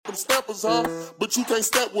them steppers, huh? But you can't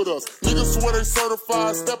step with us. Niggas swear they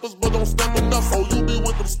certified steppers, but don't step enough. Oh, you be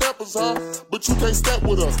with them steppers, huh? But you can't step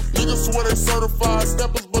with us. Niggas swear they certified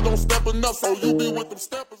steppers, but don't step enough. Oh, you be with them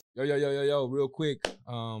steppers. Yo, real quick,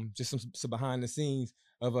 just some behind the scenes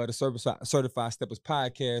of the Certified Steppers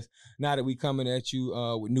podcast. Now that we coming at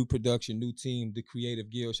you with new production, new team, the Creative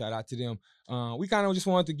Guild, shout out to them. We kind of just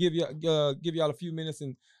wanted to give y'all a few minutes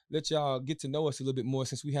and let y'all get to know us a little bit more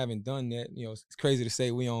since we haven't done that. You know, it's crazy to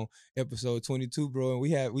say we on episode 22, bro,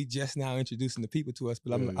 and we just now introducing the people to us.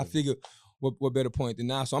 But I figured what better point than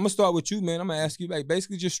now. So I'm gonna start with you, man. I'm gonna ask you, like,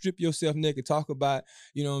 basically just strip yourself naked, talk about,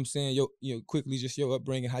 you know what I'm saying, quickly just your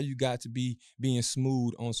upbringing, how you got to being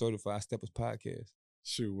smooth on Certified Steppers podcast.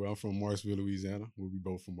 Shoot, well, I'm from Marksville, Louisiana. We'll be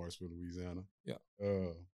both from Marksville, Louisiana. Yeah.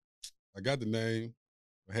 I got the name.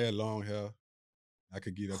 I had long hair. I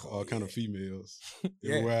could get up to all kind of females.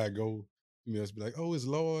 Everywhere I go, females be like, "Oh, it's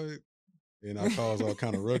Lloyd," and I cause all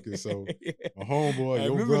kind of ruckus. So my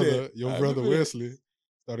homeboy, your brother Wesley,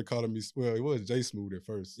 started calling me. Well, it was J Smooth at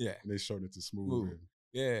first. Yeah. And they shortened it to Smooth.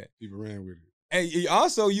 Yeah. People ran with it. Hey,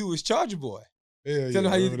 also you was Charger Boy. Yeah, Tell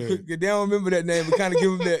them how they don't remember that name, but kind of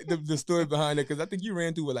give them the story behind it, because I think you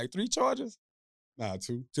ran through like 3 Chargers. Nah,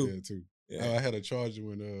 2. Two. Yeah, 2. Yeah. I had a Charger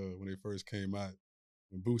when they first came out.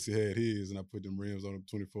 When Boosie had his, and I put them rims on them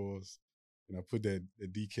 24s, and I put that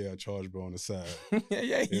decal Charge Bar on the side.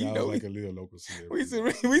 Yeah, and I was like a little local celebrity.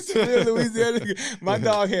 We used to live in Louisiana. My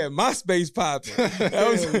dog had MySpace popping.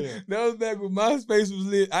 That was back when MySpace was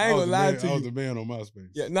lit. I ain't gonna lie to you. I was the man on MySpace.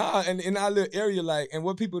 Yeah, and in our little area, like, and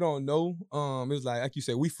what people don't know, it's like you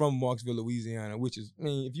said, we from Marksville, Louisiana, which is, I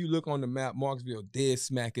mean, if you look on the map, Marksville dead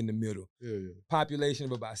smack in the middle. Yeah. Population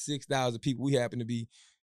of about 6,000 people. We happen to be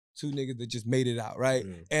 2 niggas that just made it out, right?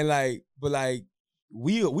 Yeah. And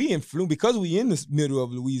we influence, because we in the middle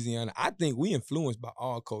of Louisiana. I think we influenced by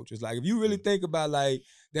all cultures. Like, if you really think about like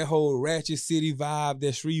that whole Ratchet City vibe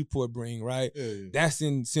that Shreveport bring, right? Yeah. That's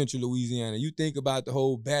in Central Louisiana. You think about the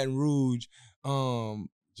whole Baton Rouge,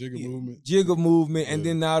 Jigger movement, and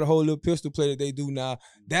then now the whole little pistol play that they do now,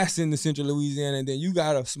 that's in the Central Louisiana. And then you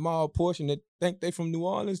got a small portion that think they from New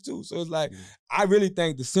Orleans too. So it's like, I really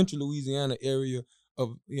think the Central Louisiana area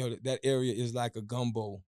of, that area is like a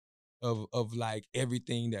gumbo of like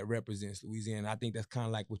everything that represents Louisiana. I think that's kind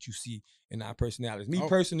of like what you see in our personalities. Me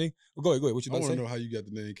personally, go ahead. What you about to say? I want to know how you got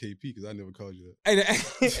the name KP, because I never called you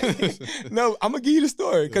that. No, I'm gonna give you the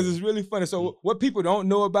story because it's really funny. So what people don't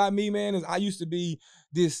know about me, man, is I used to be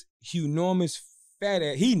this enormous fat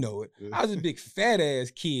ass. He know it. I was a big fat ass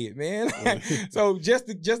kid, man. So just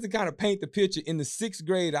to kind of paint the picture, in the 6th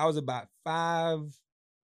grade, I was about 5'5",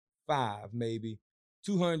 maybe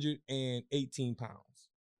 218 pounds.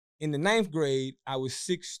 In the 9th grade, I was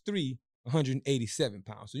 6'3", 187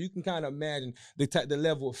 pounds. So you can kind of imagine the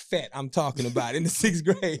level of fat I'm talking about in the 6th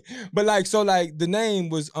grade. But the name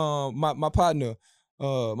was my partner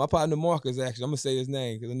Marcus, actually. I'm gonna say his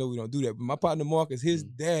name because I know we don't do that. But my partner Marcus, his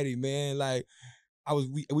daddy, man, like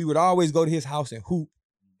we would always go to his house and hoop.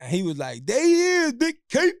 And he was like, "There he is, Big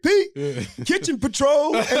KP, Kitchen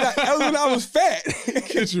Patrol." And that was when I was fat.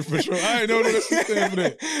 Kitchen Patrol. I ain't know that stand for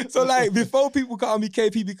that. So like, before people called me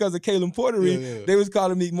KP because of Caleb Portery, they was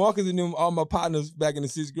calling me, Marcus and them, all my partners back in the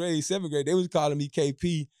 6th grade, 7th grade, they was calling me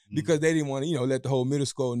KP because they didn't want to, let the whole middle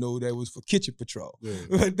school know that it was for Kitchen Patrol.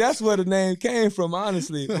 But that's where the name came from,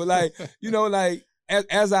 honestly. But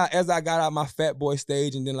as I got out my fat boy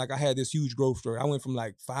stage, and then like I had this huge growth story. I went from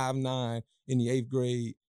like 5'9" in the 8th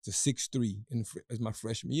grade to 6'3" as my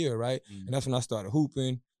freshman year, right? And that's when I started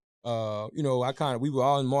hooping. We were all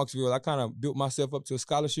in Marksville. I kind of built myself up to a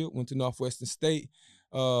scholarship, went to Northwestern State,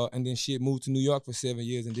 and then moved to New York for 7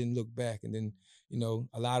 years and didn't look back. And then,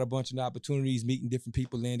 a bunch of opportunities, meeting different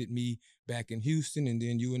people landed me back in Houston. And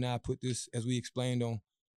then you and I put this, as we explained on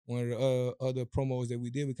one of the other promos that we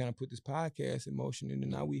did, we kind of put this podcast in motion, and then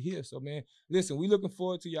now we here. So, man, listen, we looking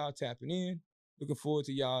forward to y'all tapping in. Looking forward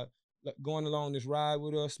to y'all going along this ride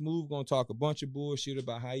with us. Smooth gonna talk a bunch of bullshit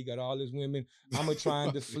about how he got all his women. I'm gonna try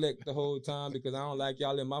and deflect the whole time because I don't like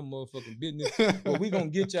y'all in my motherfucking business. But we gonna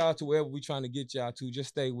get y'all to wherever we trying to get y'all to. Just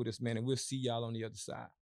stay with us, man, and we'll see y'all on the other side.